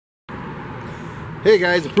Hey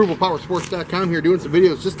guys, ApprovalPowersports.com here doing some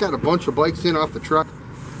videos. Just got a bunch of bikes in off the truck.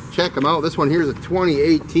 Check them out. This one here is a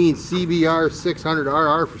 2018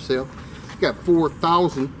 CBR600RR for sale. Got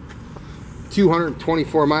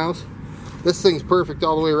 4,224 miles. This thing's perfect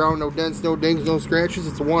all the way around. No dents, no dings, no scratches.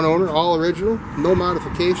 It's a one owner, all original, no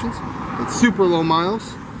modifications. It's super low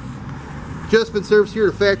miles. Just been serviced here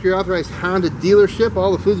at a factory authorized Honda dealership.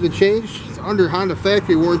 All the fluids been changed. It's under Honda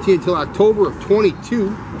factory warranty until October of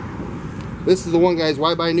 22. This is the one, guys.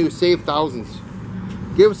 Why buy new? Save thousands.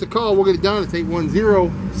 Give us a call. We'll get it done. It's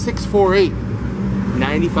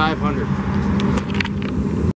 810-648-9500.